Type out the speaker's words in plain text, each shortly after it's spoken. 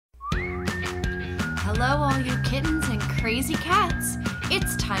Hello all you kittens and crazy cats.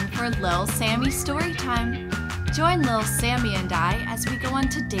 It's time for Lil Sammy Storytime. Join Lil Sammy and I as we go on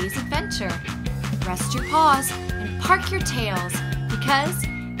today's adventure. Rest your paws and park your tails because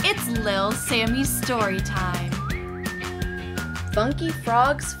it's Lil Sammy's Storytime. Funky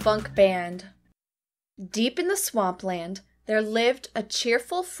Frog's Funk Band. Deep in the swampland, there lived a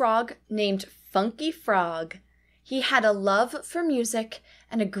cheerful frog named Funky Frog. He had a love for music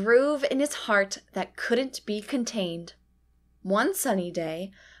and a groove in his heart that couldn't be contained. One sunny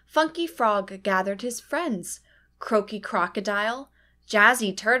day, Funky Frog gathered his friends, Croaky Crocodile,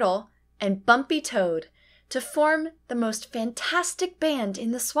 Jazzy Turtle, and Bumpy Toad, to form the most fantastic band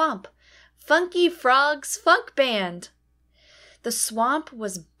in the swamp, Funky Frog's Funk Band. The swamp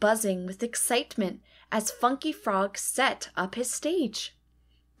was buzzing with excitement as Funky Frog set up his stage.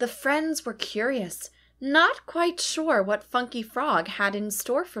 The friends were curious, not quite sure what Funky Frog had in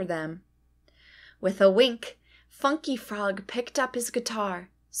store for them. With a wink, Funky Frog picked up his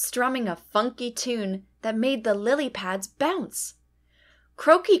guitar, strumming a funky tune that made the lily pads bounce.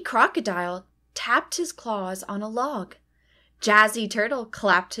 Croaky Crocodile tapped his claws on a log. Jazzy Turtle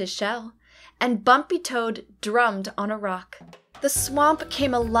clapped his shell, and Bumpy Toad drummed on a rock. The swamp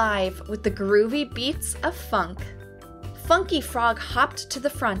came alive with the groovy beats of funk. Funky Frog hopped to the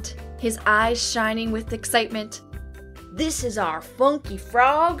front, his eyes shining with excitement. "This is our Funky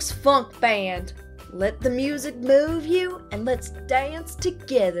Frog's Funk Band. Let the music move you and let's dance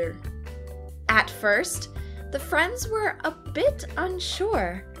together." At first, the friends were a bit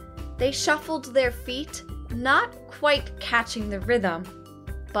unsure. They shuffled their feet, not quite catching the rhythm.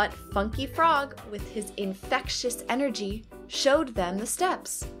 But Funky Frog, with his infectious energy, showed them the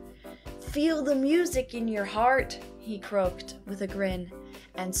steps. "Feel the music in your heart," he croaked with a grin.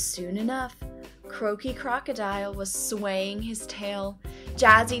 And soon enough, Croaky Crocodile was swaying his tail,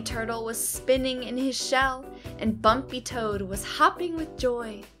 Jazzy Turtle was spinning in his shell, and Bumpy Toad was hopping with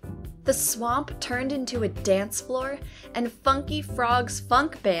joy. The swamp turned into a dance floor, and Funky Frog's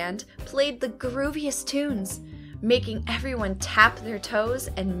Funk Band played the grooviest tunes, making everyone tap their toes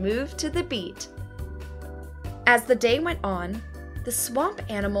and move to the beat. As the day went on, the swamp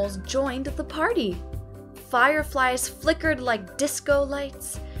animals joined the party. Fireflies flickered like disco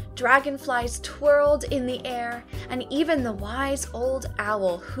lights, dragonflies twirled in the air, and even the wise old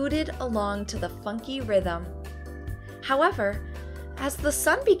owl hooted along to the funky rhythm. However, as the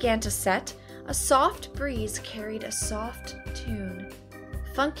sun began to set, a soft breeze carried a soft tune.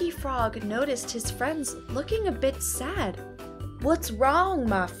 Funky Frog noticed his friends looking a bit sad. "What's wrong,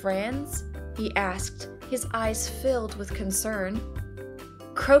 my friends?" he asked, his eyes filled with concern.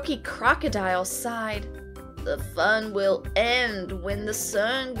 Croaky Crocodile sighed. "The fun will end when the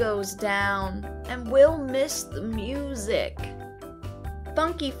sun goes down, and we'll miss the music."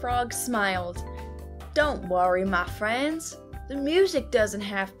 Funky Frog smiled. "Don't worry, my friends. The music doesn't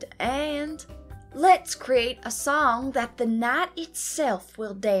have to end. Let's create a song that the night itself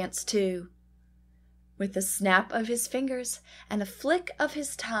will dance to." With a snap of his fingers and a flick of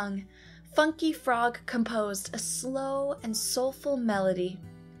his tongue, Funky Frog composed a slow and soulful melody.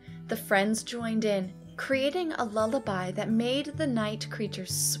 The friends joined in, creating a lullaby that made the night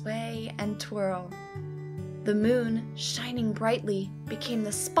creatures sway and twirl. The moon, shining brightly, became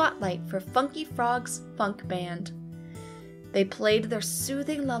the spotlight for Funky Frog's Funk Band. They played their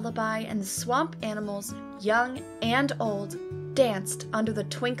soothing lullaby, and the swamp animals, young and old, danced under the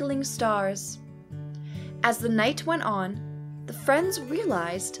twinkling stars. As the night went on, the friends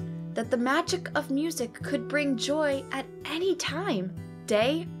realized that the magic of music could bring joy at any time,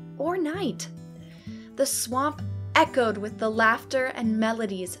 day or night. The swamp echoed with the laughter and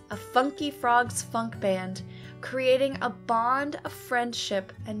melodies of Funky Frog's Funk Band, creating a bond of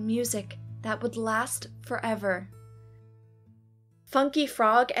friendship and music that would last forever. Funky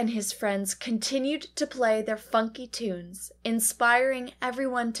Frog and his friends continued to play their funky tunes, inspiring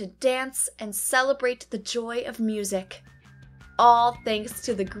everyone to dance and celebrate the joy of music. All thanks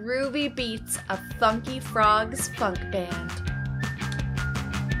to the groovy beats of Funky Frog's Funk Band.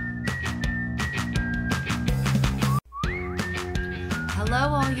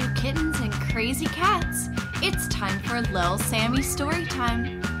 Hello all you kittens and crazy cats. It's time for Lil Sammy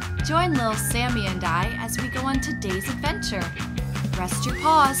Storytime. Join Lil Sammy and I as we go on today's adventure. Rest your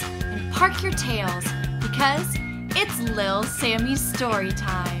paws and park your tails because it's Lil Sammy's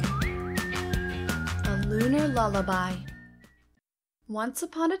Storytime. A Lunar Lullaby. Once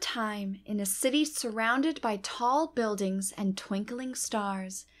upon a time, in a city surrounded by tall buildings and twinkling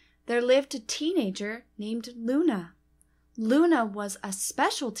stars, there lived a teenager named Luna. Luna was a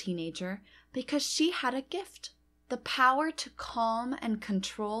special teenager because she had a gift, the power to calm and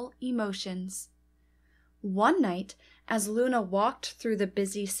control emotions. One night, as Luna walked through the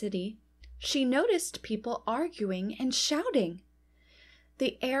busy city, she noticed people arguing and shouting.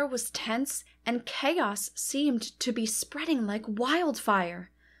 The air was tense and chaos seemed to be spreading like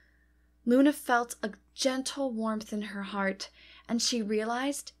wildfire. Luna felt a gentle warmth in her heart, and she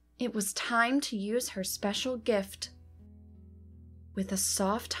realized it was time to use her special gift. With a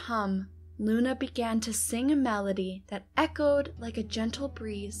soft hum, Luna began to sing a melody that echoed like a gentle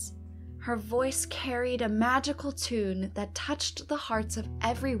breeze. Her voice carried a magical tune that touched the hearts of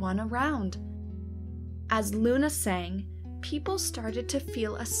everyone around. As Luna sang, people started to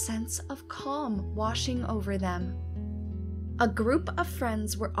feel a sense of calm washing over them. A group of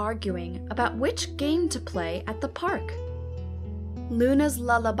friends were arguing about which game to play at the park. Luna's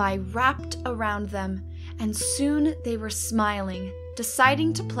lullaby wrapped around them, and soon they were smiling,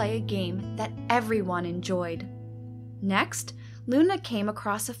 deciding to play a game that everyone enjoyed. Next, Luna came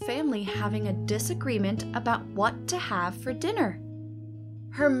across a family having a disagreement about what to have for dinner.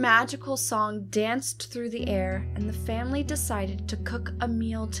 Her magical song danced through the air, and the family decided to cook a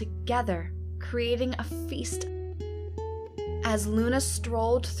meal together, creating a feast. As Luna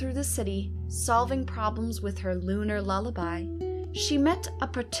strolled through the city, solving problems with her lunar lullaby, she met a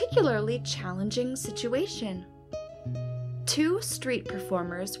particularly challenging situation. Two street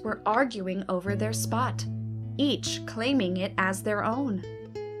performers were arguing over their spot, each claiming it as their own.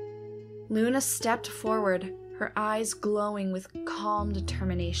 Luna stepped forward, her eyes glowing with calm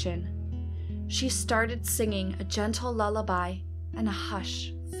determination. She started singing a gentle lullaby, and a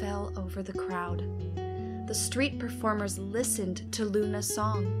hush fell over the crowd. The street performers listened to Luna's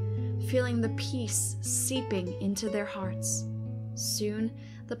song, feeling the peace seeping into their hearts. Soon,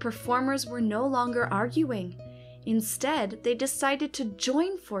 the performers were no longer arguing. Instead, they decided to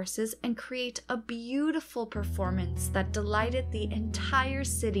join forces and create a beautiful performance that delighted the entire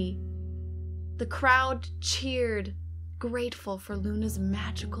city. The crowd cheered, grateful for Luna's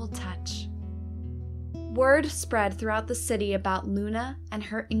magical touch. Word spread throughout the city about Luna and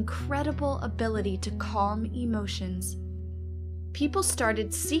her incredible ability to calm emotions. People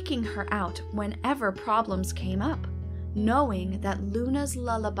started seeking her out whenever problems came up, knowing that Luna's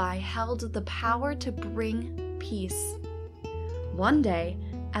lullaby held the power to bring peace. One day,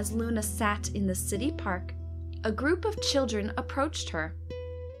 as Luna sat in the city park, a group of children approached her.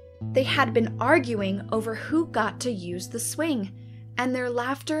 They had been arguing over who got to use the swing, and their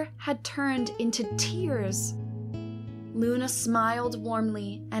laughter had turned into tears. Luna smiled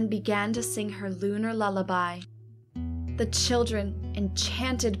warmly and began to sing her lunar lullaby. The children,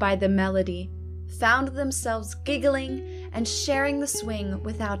 enchanted by the melody, found themselves giggling and sharing the swing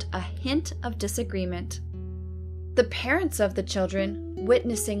without a hint of disagreement. The parents of the children,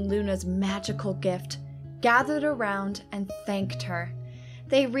 witnessing Luna's magical gift, gathered around and thanked her.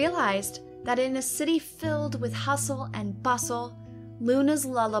 They realized that in a city filled with hustle and bustle, Luna's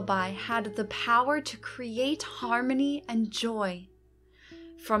lullaby had the power to create harmony and joy.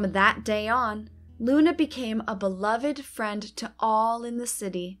 From that day on, Luna became a beloved friend to all in the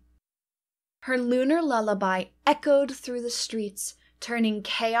city. Her lunar lullaby echoed through the streets, turning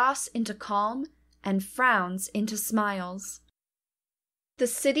chaos into calm and frowns into smiles. The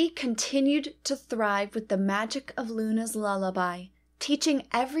city continued to thrive with the magic of Luna's lullaby, teaching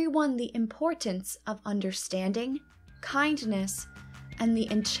everyone the importance of understanding, kindness, and the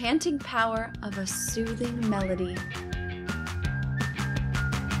enchanting power of a soothing melody.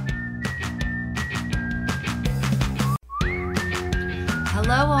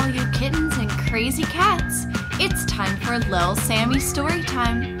 Hello, all you kittens and crazy cats. It's time for Lil Sammy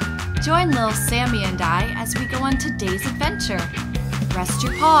Storytime. Join Lil Sammy and I as we go on today's adventure. Rest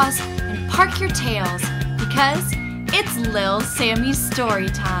your paws and park your tails, because it's Lil Sammy's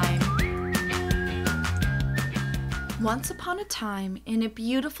Storytime. Once upon a time, in a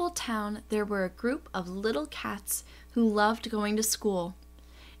beautiful town, there were a group of little cats who loved going to school.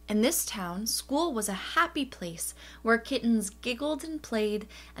 In this town, school was a happy place where kittens giggled and played,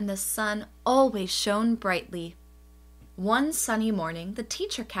 and the sun always shone brightly. One sunny morning, the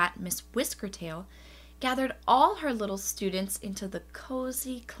teacher cat, Miss Whiskertail, gathered all her little students into the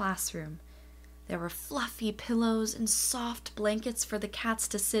cozy classroom. There were fluffy pillows and soft blankets for the cats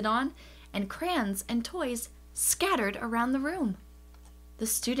to sit on, and crayons and toys scattered around the room. The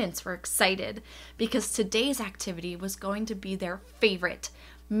students were excited because today's activity was going to be their favorite,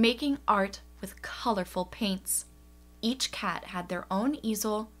 making art with colorful paints. Each cat had their own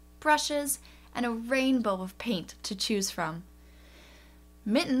easel, brushes, and a rainbow of paint to choose from.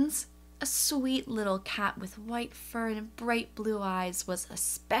 Mittens, a sweet little cat with white fur and bright blue eyes, was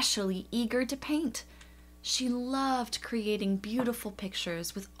especially eager to paint. She loved creating beautiful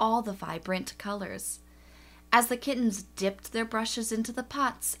pictures with all the vibrant colors. As the kittens dipped their brushes into the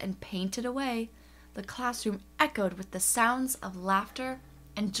pots and painted away, the classroom echoed with the sounds of laughter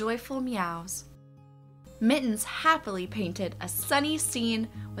and joyful meows. Mittens happily painted a sunny scene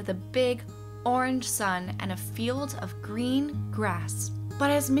with a big orange sun and a field of green grass. But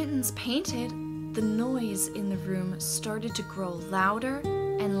as Mittens painted, the noise in the room started to grow louder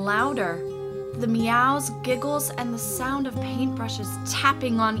and louder. The meows, giggles, and the sound of paintbrushes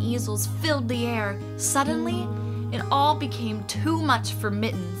tapping on easels filled the air. Suddenly, it all became too much for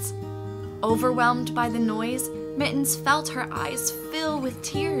Mittens. Overwhelmed by the noise, Mittens felt her eyes fill with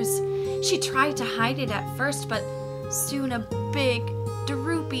tears. She tried to hide it at first, but soon a big,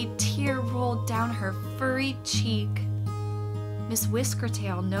 droopy tear rolled down her furry cheek. Miss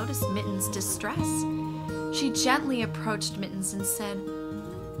Whiskertail noticed Mittens' distress. She gently approached Mittens and said,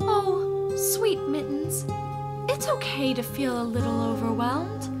 "Oh, sweet Mittens, it's okay to feel a little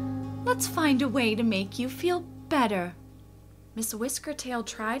overwhelmed. Let's find a way to make you feel better." Miss Whiskertail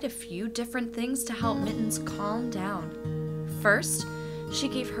tried a few different things to help Mittens calm down. First, she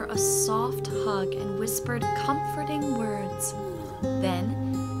gave her a soft hug and whispered comforting words.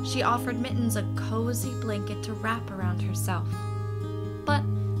 Then, she offered Mittens a cozy blanket to wrap around herself. But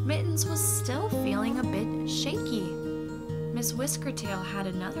Mittens was still feeling a bit shaky. Miss Whiskertail had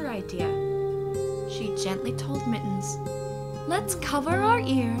another idea. She gently told Mittens, "Let's cover our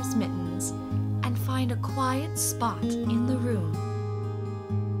ears, Mittens, and find a quiet spot in the room."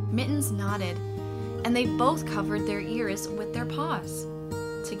 Mittens nodded, and they both covered their ears with their paws.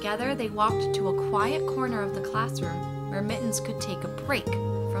 Together, they walked to a quiet corner of the classroom where Mittens could take a break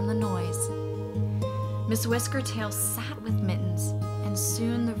from the noise. Miss Whiskertail sat with Mittens, and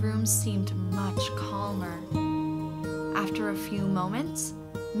soon the room seemed much calmer. After a few moments,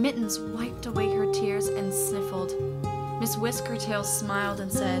 Mittens wiped away her tears and sniffled. Miss Whiskertail smiled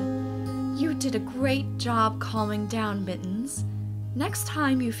and said, "You did a great job calming down, Mittens. Next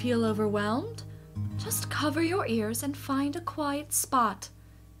time you feel overwhelmed, just cover your ears and find a quiet spot.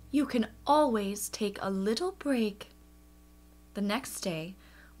 You can always take a little break." The next day,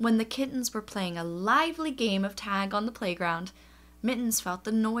 when the kittens were playing a lively game of tag on the playground, Mittens felt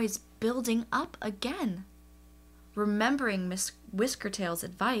the noise building up again. Remembering Miss Whiskertail's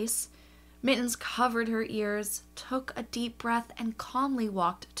advice, Mittens covered her ears, took a deep breath, and calmly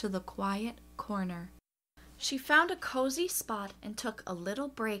walked to the quiet corner. She found a cozy spot and took a little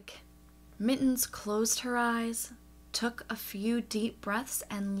break. Mittens closed her eyes, took a few deep breaths,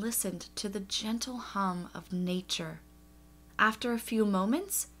 and listened to the gentle hum of nature. After a few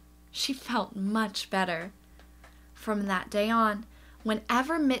moments, she felt much better. From that day on,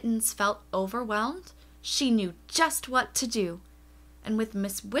 whenever Mittens felt overwhelmed, she knew just what to do. And with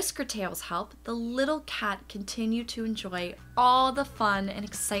Miss Whiskertail's help, the little cat continued to enjoy all the fun and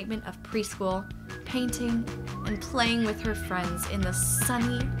excitement of preschool, painting, and playing with her friends in the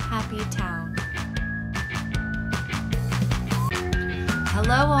sunny, happy town.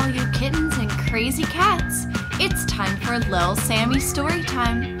 Hello, all you kittens and crazy cats. It's time for Lil Sammy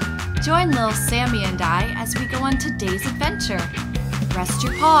Storytime. Join Lil Sammy and I as we go on today's adventure. Rest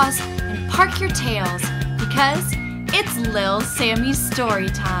your paws and park your tails, because it's Lil Sammy's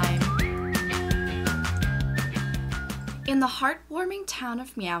Storytime. In the heartwarming town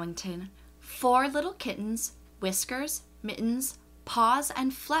of Mitten, 4 little kittens, Whiskers, Mittens, Paws,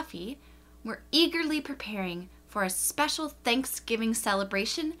 and Fluffy, were eagerly preparing for a special Thanksgiving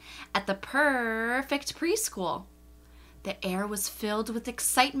celebration at the perfect preschool. The air was filled with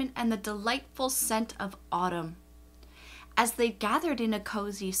excitement and the delightful scent of autumn. As they gathered in a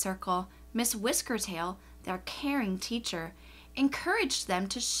cozy circle, Miss Whiskertail, their caring teacher, encouraged them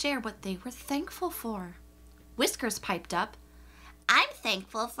to share what they were thankful for. Whiskers piped up, "I'm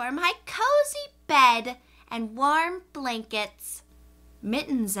thankful for my cozy bed and warm blankets."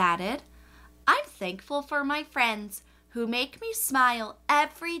 Mittens added, "I'm thankful for my friends who make me smile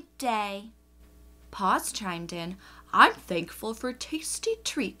every day." Paws chimed in, "I'm thankful for tasty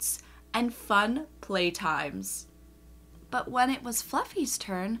treats and fun playtimes." But when it was Fluffy's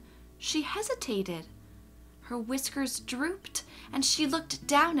turn, she hesitated. Her whiskers drooped, and she looked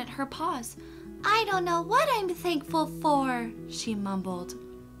down at her paws. "I don't know what I'm thankful for," she mumbled.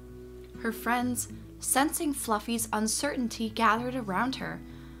 Her friends, sensing Fluffy's uncertainty, gathered around her.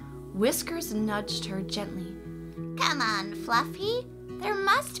 Whiskers nudged her gently. "Come on, Fluffy. There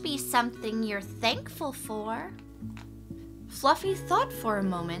must be something you're thankful for." Fluffy thought for a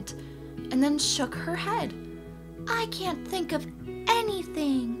moment and then shook her head. "I can't think of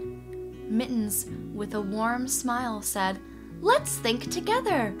anything." Mittens, with a warm smile, said, "Let's think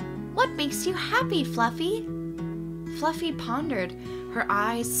together. What makes you happy, Fluffy?" Fluffy pondered, her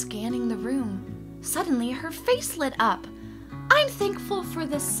eyes scanning the room. Suddenly, her face lit up. I'm thankful for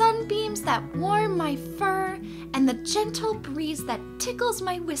the sunbeams that warm my fur and the gentle breeze that tickles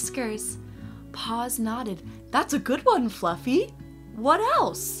my whiskers. Paws nodded. That's a good one, Fluffy. What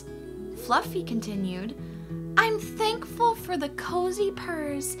else? Fluffy continued. I'm thankful for the cozy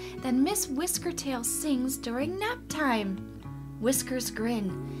purrs that Miss Whiskertail sings during nap time. Whiskers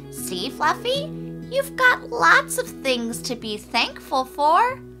grinned. See, Fluffy? You've got lots of things to be thankful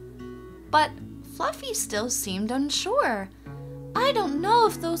for. But Fluffy still seemed unsure. I don't know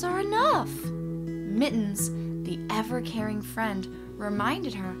if those are enough. Mittens, the ever-caring friend,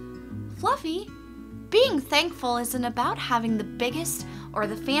 reminded her, Fluffy, being thankful isn't about having the biggest or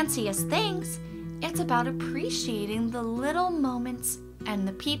the fanciest things. It's about appreciating the little moments and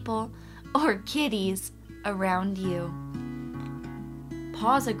the people, or kitties, around you.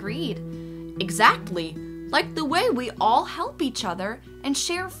 Paws agreed. Exactly, like the way we all help each other and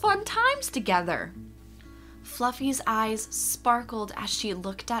share fun times together. Fluffy's eyes sparkled as she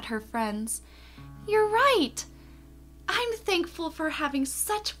looked at her friends. You're right. I'm thankful for having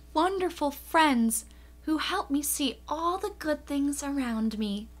such wonderful friends who help me see all the good things around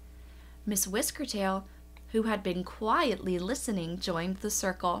me. Miss Whiskertail, who had been quietly listening, joined the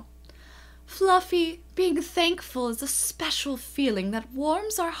circle. Fluffy, being thankful is a special feeling that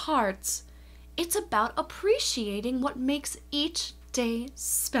warms our hearts. It's about appreciating what makes each day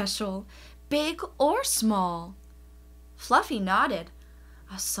special, big or small. Fluffy nodded,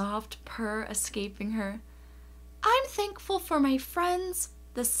 a soft purr escaping her. I'm thankful for my friends,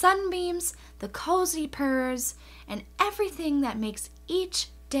 the sunbeams, the cozy purrs, and everything that makes each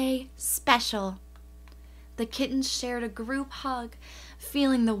day special. The kittens shared a group hug,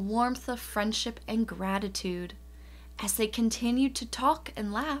 feeling the warmth of friendship and gratitude. As they continued to talk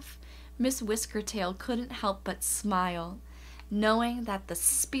and laugh, Miss Whiskertail couldn't help but smile, knowing that the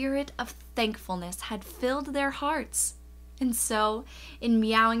spirit of thankfulness had filled their hearts. And so, in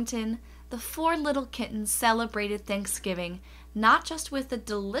Meowington, the 4 little kittens celebrated Thanksgiving, not just with a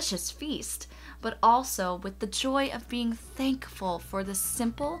delicious feast, but also with the joy of being thankful for the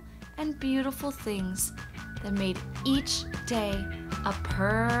simple and beautiful things that made each day a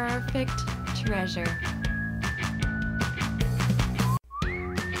perfect treasure.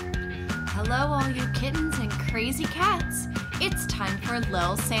 Hello, all you kittens and crazy cats. It's time for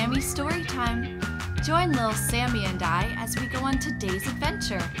Lil Sammy Storytime. Join Lil Sammy and I as we go on today's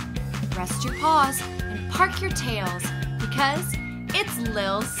adventure. Rest your paws and park your tails, because it's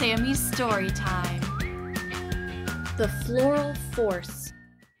Lil Sammy's Storytime. The Floral Force.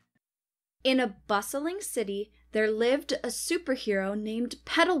 In a bustling city, there lived a superhero named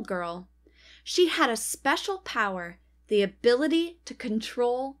Petal Girl. She had a special power, the ability to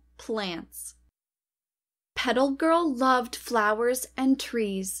control plants. Petal Girl loved flowers and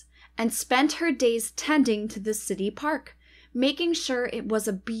trees and spent her days tending to the city park, making sure it was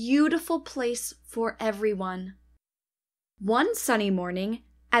a beautiful place for everyone. One sunny morning,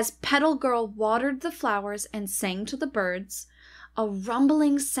 as Petal Girl watered the flowers and sang to the birds, a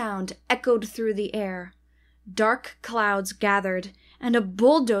rumbling sound echoed through the air. Dark clouds gathered, and a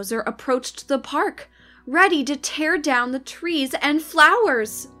bulldozer approached the park, ready to tear down the trees and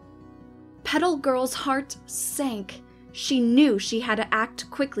flowers. Petal Girl's heart sank. She knew she had to act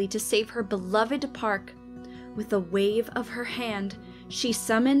quickly to save her beloved park. With a wave of her hand, she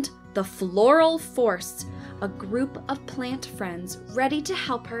summoned the Floral Force, a group of plant friends ready to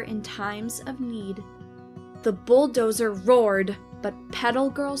help her in times of need. The bulldozer roared, but Petal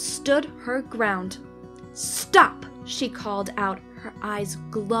Girl stood her ground. "Stop!" she called out, her eyes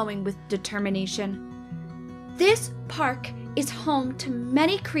glowing with determination. "This park is home to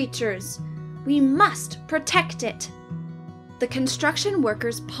many creatures. We must protect it." The construction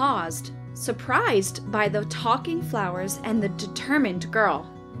workers paused, surprised by the talking flowers and the determined girl.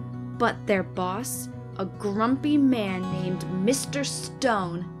 But their boss, a grumpy man named Mr.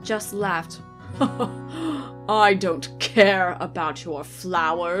 Stone, just laughed. "I don't care about your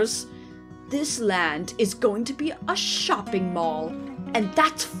flowers. This land is going to be a shopping mall, and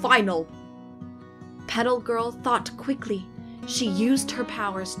that's final." Petal Girl thought quickly. She used her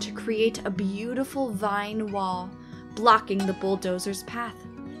powers to create a beautiful vine wall, blocking the bulldozer's path.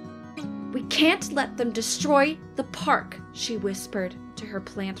 "We can't let them destroy the park," she whispered to her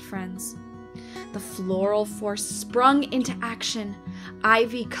plant friends. The Floral Force sprung into action.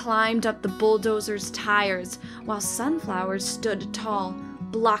 Ivy climbed up the bulldozer's tires, while sunflowers stood tall,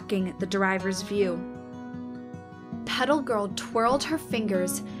 blocking the driver's view. Petal Girl twirled her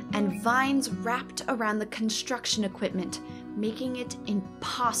fingers, and vines wrapped around the construction equipment, making it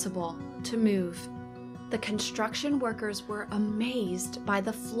impossible to move. The construction workers were amazed by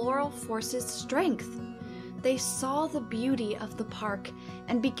the Floral force's strength. They saw the beauty of the park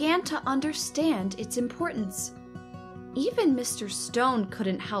and began to understand its importance. Even Mr. Stone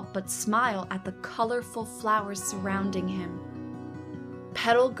couldn't help but smile at the colorful flowers surrounding him.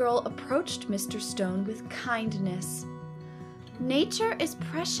 Petal Girl approached Mr. Stone with kindness. "Nature is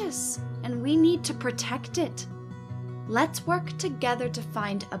precious, and we need to protect it. Let's work together to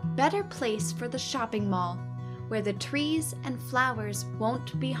find a better place for the shopping mall, where the trees and flowers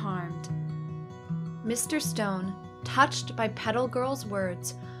won't be harmed." Mr. Stone, touched by Petal Girl's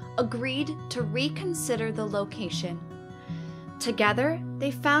words, agreed to reconsider the location. Together,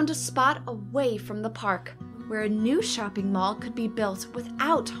 they found a spot away from the park, where a new shopping mall could be built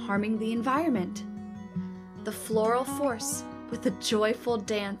without harming the environment. The Floral force, with a joyful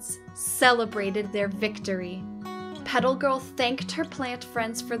dance, celebrated their victory. Petal Girl thanked her plant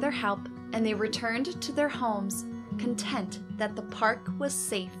friends for their help, and they returned to their homes, content that the park was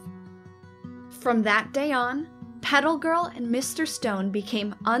safe. From that day on, Petal Girl and Mr. Stone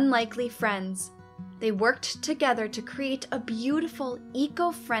became unlikely friends. They worked together to create a beautiful,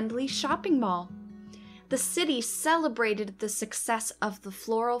 eco-friendly shopping mall. The city celebrated the success of the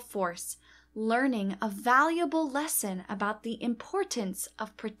Floral force, learning a valuable lesson about the importance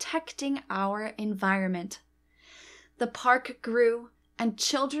of protecting our environment. The park grew, and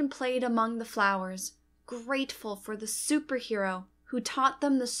children played among the flowers, grateful for the superhero who taught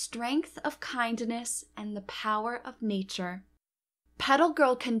them the strength of kindness and the power of nature. Petal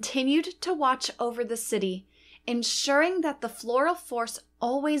Girl continued to watch over the city, ensuring that the Floral force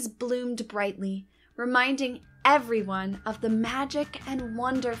always bloomed brightly, reminding everyone of the magic and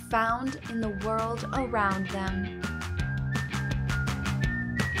wonder found in the world around them.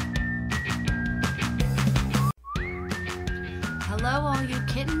 Hello, all you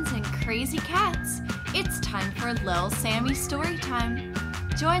kittens and crazy cats. It's time for Lil Sammy Storytime.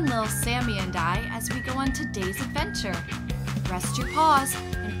 Join Lil Sammy and I as we go on today's adventure. Rest your paws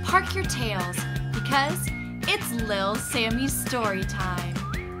and park your tails, because it's Lil Sammy's Storytime.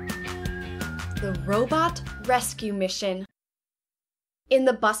 The Robot Rescue Mission. In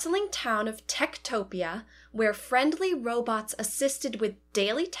the bustling town of Techtopia, where friendly robots assisted with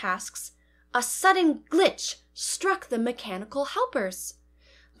daily tasks, a sudden glitch struck the mechanical helpers.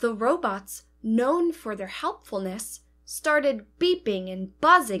 The robots, known for their helpfulness, started beeping and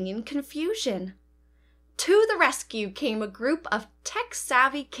buzzing in confusion. To the rescue came a group of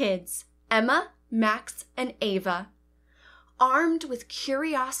tech-savvy kids, Emma, Max, and Ava. Armed with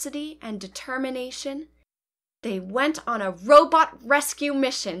curiosity and determination, they went on a robot rescue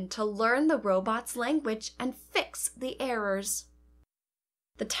mission to learn the robot's language and fix the errors.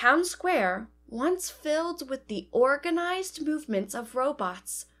 The town square, once filled with the organized movements of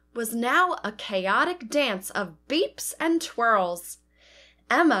robots, was now a chaotic dance of beeps and twirls.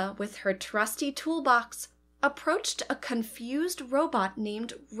 Emma, with her trusty toolbox, approached a confused robot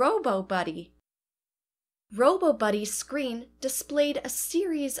named Robo-Buddy. Robo-Buddy's screen displayed a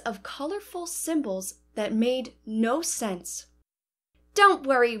series of colorful symbols that made no sense. "Don't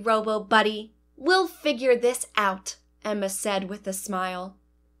worry, Robo-Buddy. We'll figure this out," Emma said with a smile.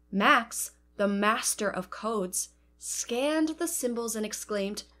 Max, the master of codes, scanned the symbols and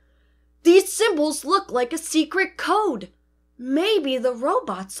exclaimed, "These symbols look like a secret code. Maybe the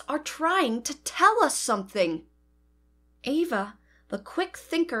robots are trying to tell us something." Ava, the quick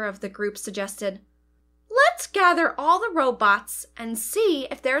thinker of the group, suggested, "Let's gather all the robots and see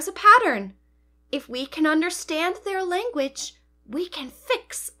if there's a pattern. If we can understand their language, we can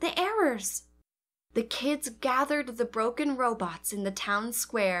fix the errors." The kids gathered the broken robots in the town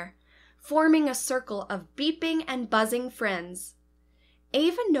square, forming a circle of beeping and buzzing friends.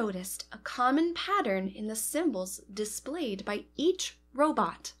 Ava noticed a common pattern in the symbols displayed by each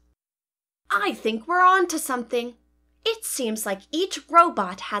robot. "I think we're on to something. It seems like each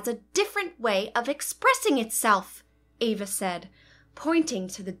robot has a different way of expressing itself," Ava said, pointing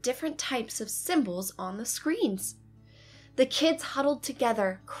to the different types of symbols on the screens. The kids huddled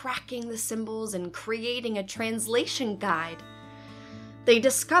together, cracking the symbols and creating a translation guide. They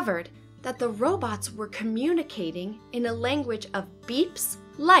discovered that the robots were communicating in a language of beeps,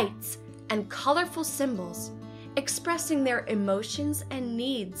 lights, and colorful symbols, expressing their emotions and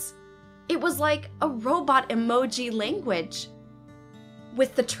needs. It was like a robot emoji language.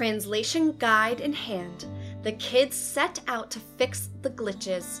 With the translation guide in hand, the kids set out to fix the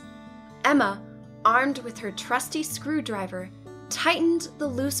glitches. Emma, armed with her trusty screwdriver, tightened the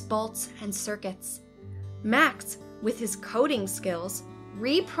loose bolts and circuits. Max, with his coding skills,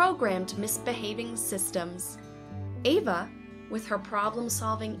 reprogrammed misbehaving systems. Ava, with her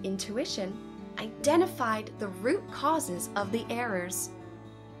problem-solving intuition, identified the root causes of the errors.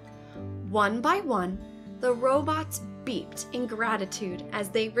 One by one, the robots beeped in gratitude as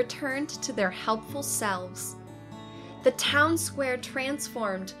they returned to their helpful selves. The town square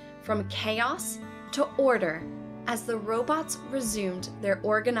transformed from chaos to order as the robots resumed their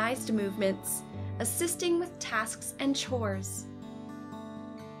organized movements, assisting with tasks and chores.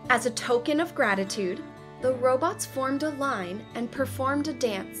 As a token of gratitude, the robots formed a line and performed a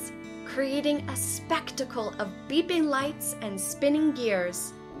dance, creating a spectacle of beeping lights and spinning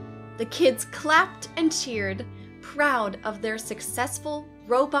gears. The kids clapped and cheered, proud of their successful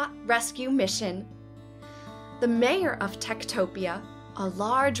robot rescue mission. The mayor of Techtopia, a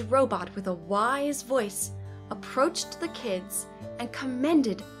large robot with a wise voice, approached the kids and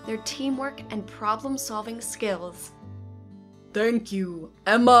commended their teamwork and problem-solving skills. Thank you,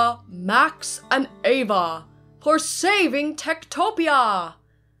 Emma, Max, and Ava, for saving Techtopia!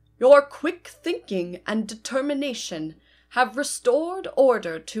 Your quick thinking and determination have restored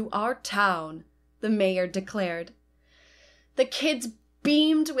order to our town, the mayor declared. The kids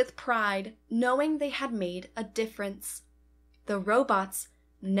beamed with pride, knowing they had made a difference. The robots,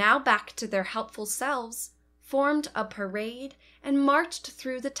 now back to their helpful selves, formed a parade and marched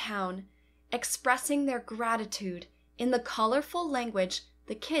through the town, expressing their gratitude in the colorful language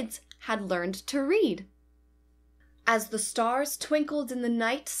the kids had learned to read. As the stars twinkled in the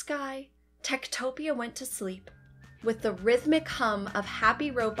night sky, Techtopia went to sleep, with the rhythmic hum of happy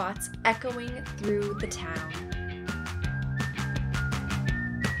robots echoing through the town.